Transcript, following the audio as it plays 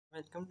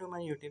welcome to my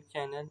YouTube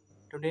channel.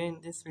 Today in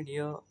this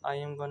video I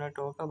am gonna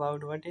talk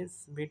about what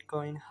is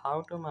Bitcoin,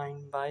 how to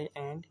mine, buy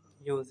and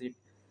use it.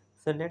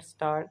 So let's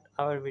start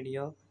our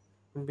video.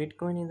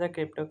 Bitcoin is a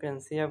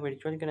cryptocurrency, a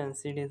virtual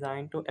currency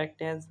designed to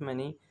act as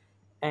money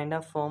and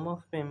a form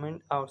of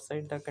payment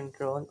outside the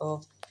control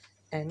of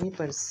any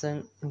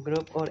person,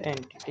 group or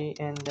entity,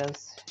 and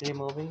thus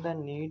removing the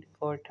need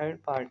for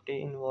third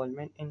party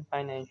involvement in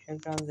financial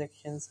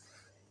transactions.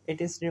 It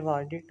is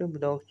rewarded to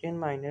blockchain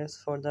miners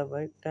for the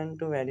work done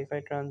to verify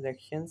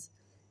transactions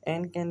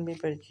and can be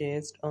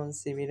purchased on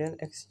several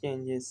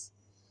exchanges.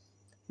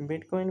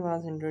 Bitcoin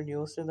was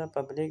introduced to the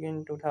public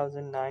in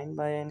 2009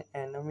 by an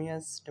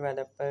anonymous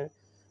developer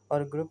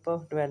or group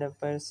of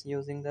developers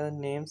using the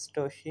name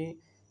Satoshi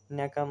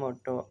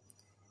Nakamoto.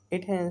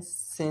 It has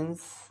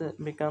since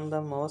become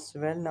the most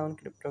well-known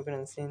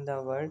cryptocurrency in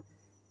the world.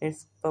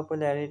 Its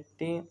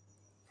popularity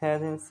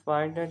has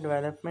inspired the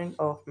development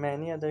of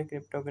many other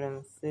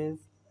cryptocurrencies.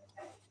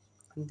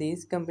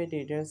 These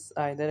competitors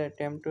either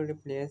attempt to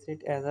replace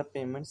it as a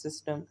payment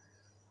system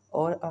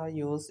or are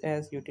used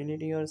as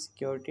utility or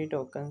security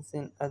tokens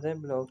in other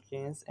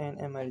blockchains and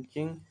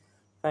emerging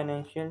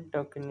financial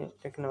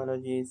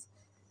technologies.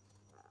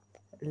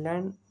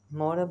 Learn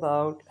more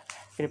about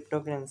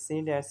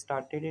cryptocurrency that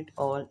started it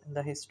all,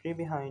 the history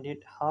behind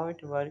it, how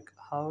it works,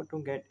 how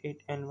to get it,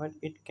 and what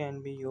it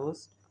can be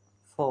used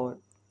for.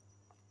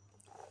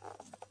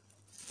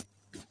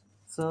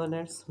 So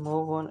let's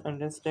move on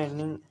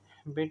understanding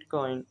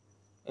Bitcoin.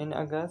 In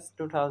August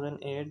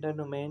 2008, the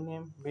domain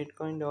name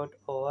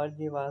bitcoin.org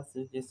was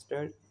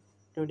registered.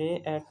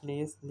 Today, at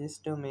least, this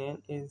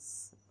domain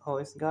is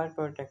HOSGARD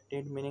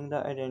protected, meaning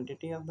the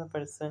identity of the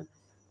person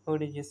who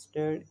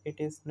registered it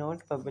is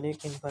not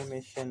public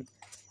information.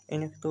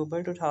 In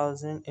October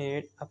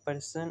 2008, a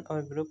person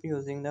or group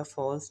using the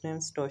false name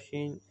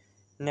Satoshi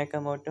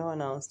Nakamoto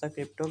announced the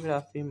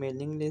cryptography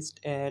mailing list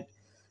at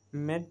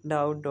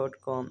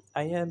MetDAO.com.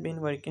 I have been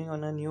working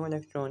on a new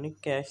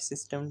electronic cash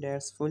system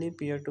that's fully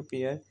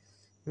peer-to-peer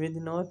with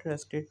no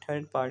trusted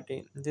third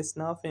party. This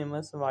now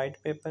famous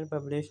white paper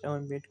published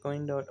on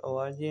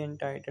Bitcoin.org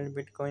entitled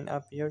Bitcoin,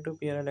 a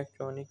peer-to-peer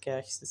electronic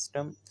cash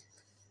system,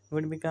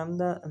 would become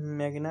the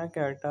Magna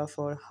Carta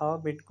for how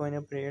Bitcoin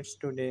operates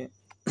today.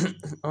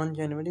 On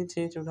January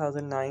 3,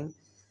 2009,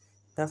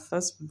 the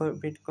first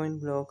Bitcoin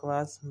block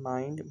was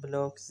mined,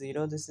 block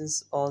 0. This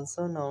is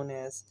also known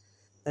as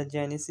the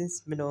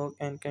Genesis block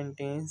and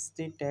contains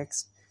the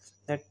text.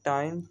 The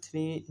time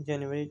 3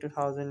 January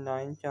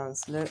 2009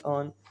 Chancellor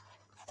on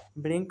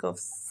brink of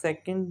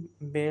second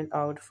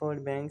bailout for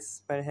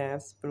banks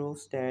perhaps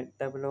proves that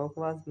the block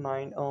was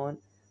mined on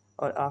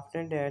or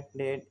after that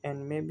date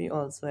and maybe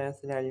also as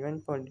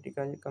relevant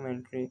political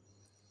commentary.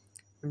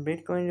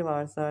 Bitcoin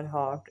rewards are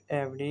halved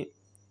every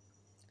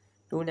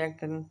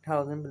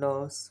 210,000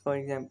 blocks. For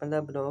example,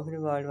 the block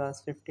reward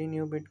was 50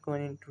 new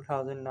Bitcoin in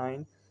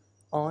 2009.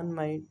 On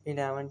May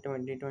 11,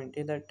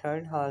 2020, the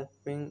third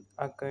halving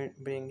occurred,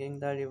 bringing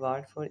the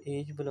reward for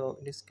each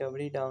block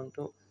discovery down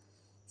to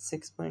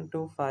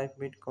 6.25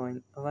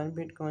 Bitcoin. 1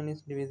 Bitcoin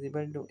is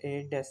divisible to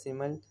 8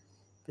 decimal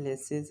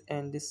places,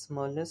 and the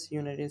smallest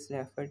unit is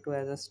referred to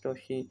as a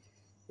Satoshi.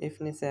 If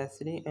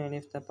necessary, and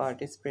if the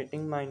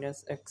participating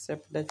miners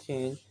accept the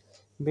change,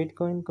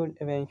 Bitcoin could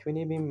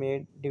eventually be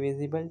made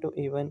divisible to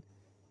even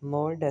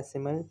more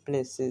decimal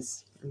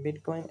places.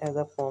 Bitcoin as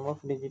a form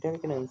of digital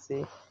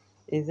currency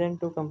isn't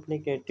too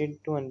complicated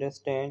to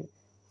understand.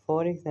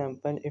 For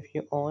example, if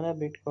you own a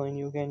Bitcoin,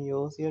 you can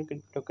use your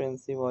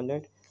cryptocurrency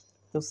wallet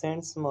to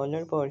send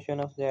smaller portion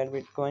of that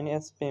Bitcoin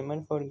as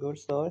payment for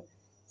goods or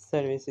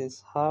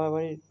services. However,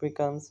 it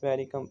becomes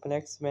very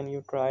complex when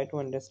you try to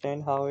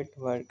understand how it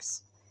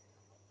works.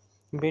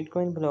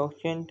 Bitcoin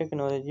blockchain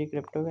technology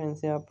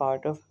cryptocurrency are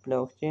part of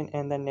blockchain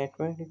and the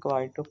network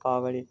required to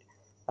power it.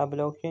 A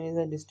blockchain is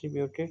a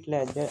distributed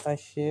ledger, a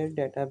shared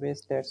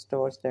database that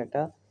stores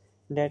data.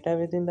 Data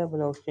within the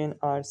blockchain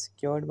are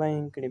secured by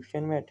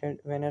encryption method.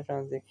 When a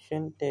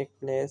transaction takes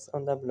place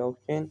on the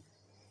blockchain,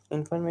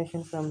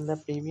 information from the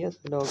previous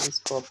block is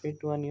copied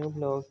to a new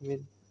block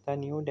with the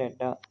new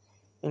data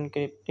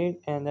encrypted,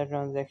 and the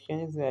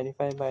transaction is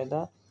verified by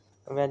the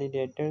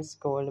validators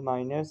called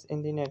miners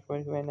in the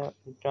network. When a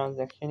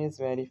transaction is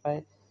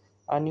verified,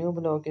 a new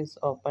block is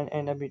opened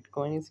and a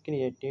Bitcoin is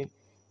created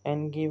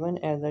and given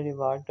as a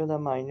reward to the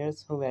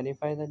miners who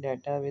verify the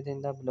data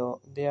within the block.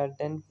 They are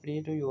then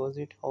free to use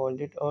it,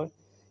 hold it, or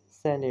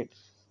sell it.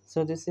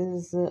 So this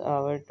is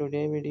our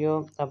today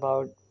video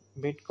about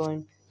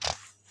Bitcoin.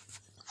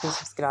 So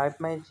subscribe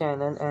my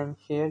channel and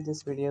share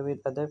this video with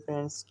other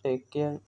friends. Take care.